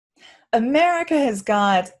America has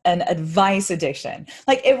got an advice addiction.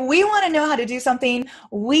 Like, if we want to know how to do something,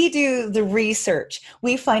 we do the research.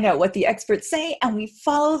 We find out what the experts say and we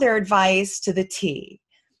follow their advice to the T.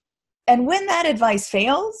 And when that advice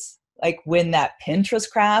fails, like when that Pinterest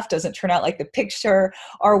craft doesn't turn out like the picture,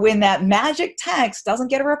 or when that magic text doesn't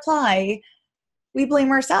get a reply, we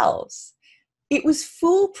blame ourselves. It was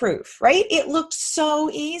foolproof, right? It looked so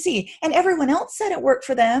easy, and everyone else said it worked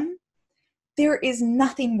for them. There is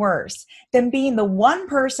nothing worse than being the one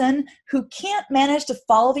person who can't manage to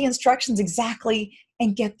follow the instructions exactly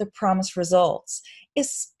and get the promised results,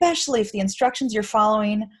 especially if the instructions you're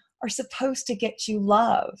following are supposed to get you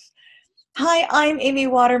love. Hi, I'm Amy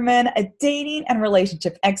Waterman, a dating and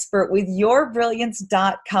relationship expert with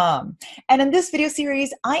yourbrilliance.com. And in this video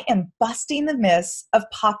series, I am busting the myths of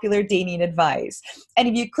popular dating advice. And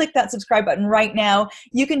if you click that subscribe button right now,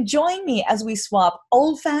 you can join me as we swap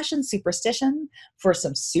old-fashioned superstition for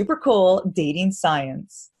some super cool dating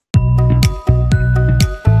science.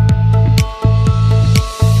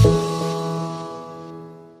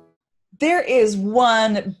 There is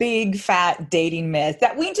one big fat dating myth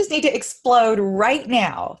that we just need to explode right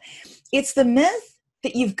now. It's the myth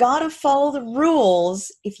that you've got to follow the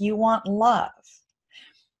rules if you want love.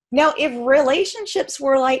 Now, if relationships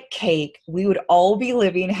were like cake, we would all be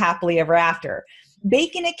living happily ever after.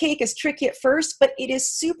 Baking a cake is tricky at first, but it is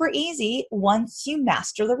super easy once you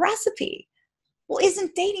master the recipe. Well,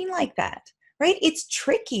 isn't dating like that, right? It's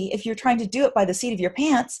tricky if you're trying to do it by the seat of your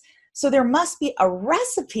pants, so there must be a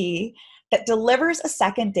recipe that delivers a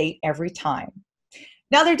second date every time.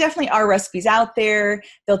 Now, there definitely are recipes out there.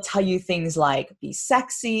 They'll tell you things like be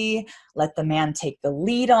sexy, let the man take the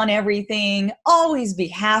lead on everything, always be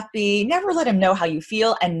happy, never let him know how you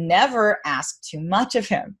feel, and never ask too much of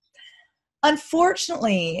him.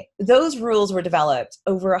 Unfortunately, those rules were developed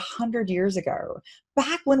over 100 years ago,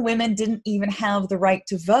 back when women didn't even have the right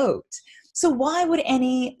to vote. So why would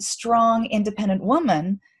any strong, independent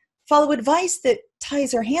woman follow advice that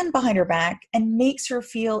ties her hand behind her back and makes her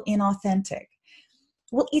feel inauthentic?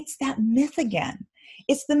 Well, it's that myth again.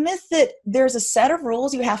 It's the myth that there's a set of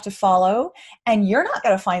rules you have to follow, and you're not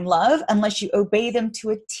going to find love unless you obey them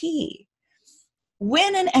to a T.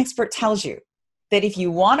 When an expert tells you that if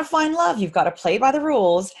you want to find love, you've got to play by the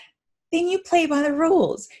rules, then you play by the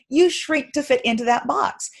rules. You shrink to fit into that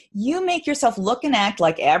box. You make yourself look and act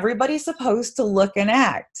like everybody's supposed to look and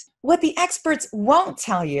act. What the experts won't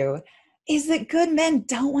tell you is that good men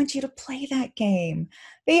don't want you to play that game.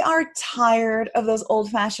 They are tired of those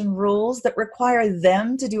old-fashioned rules that require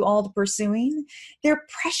them to do all the pursuing. They're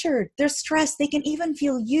pressured, they're stressed, they can even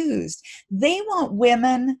feel used. They want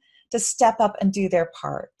women to step up and do their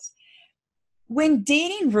part. When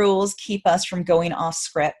dating rules keep us from going off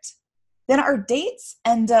script, then our dates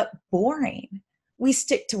end up boring. We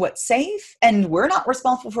stick to what's safe, and we're not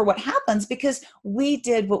responsible for what happens because we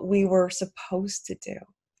did what we were supposed to do.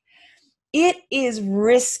 It is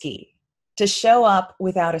risky to show up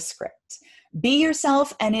without a script. Be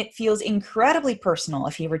yourself, and it feels incredibly personal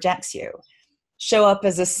if he rejects you. Show up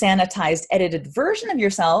as a sanitized, edited version of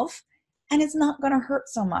yourself, and it's not going to hurt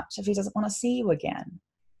so much if he doesn't want to see you again.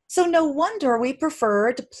 So no wonder we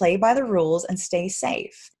prefer to play by the rules and stay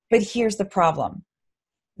safe. But here's the problem.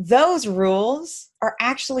 Those rules are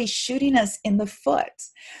actually shooting us in the foot.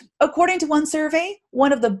 According to one survey,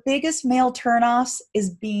 one of the biggest male turnoffs is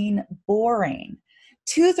being boring.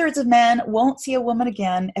 2/3 of men won't see a woman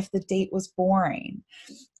again if the date was boring.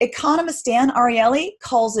 Economist Dan Ariely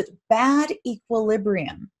calls it bad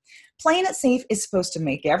equilibrium. Playing it safe is supposed to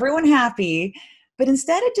make everyone happy, but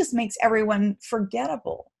instead it just makes everyone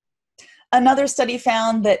forgettable. Another study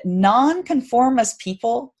found that nonconformist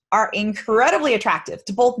people are incredibly attractive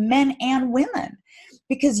to both men and women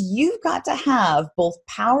because you've got to have both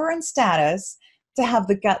power and status to have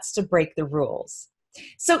the guts to break the rules.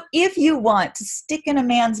 So if you want to stick in a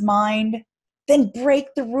man's mind, then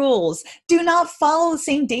break the rules. Do not follow the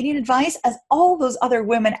same dating advice as all those other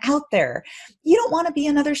women out there. You don't want to be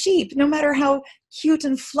another sheep, no matter how cute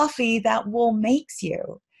and fluffy that wool makes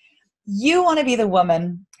you. You want to be the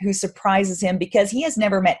woman who surprises him because he has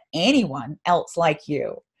never met anyone else like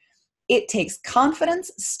you. It takes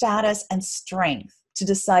confidence, status, and strength to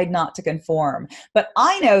decide not to conform. But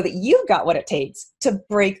I know that you've got what it takes to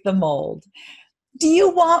break the mold. Do you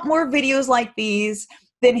want more videos like these?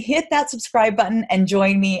 Then hit that subscribe button and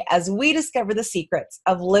join me as we discover the secrets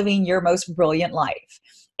of living your most brilliant life.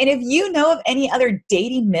 And if you know of any other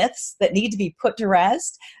dating myths that need to be put to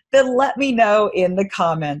rest, then let me know in the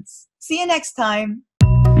comments. See you next time.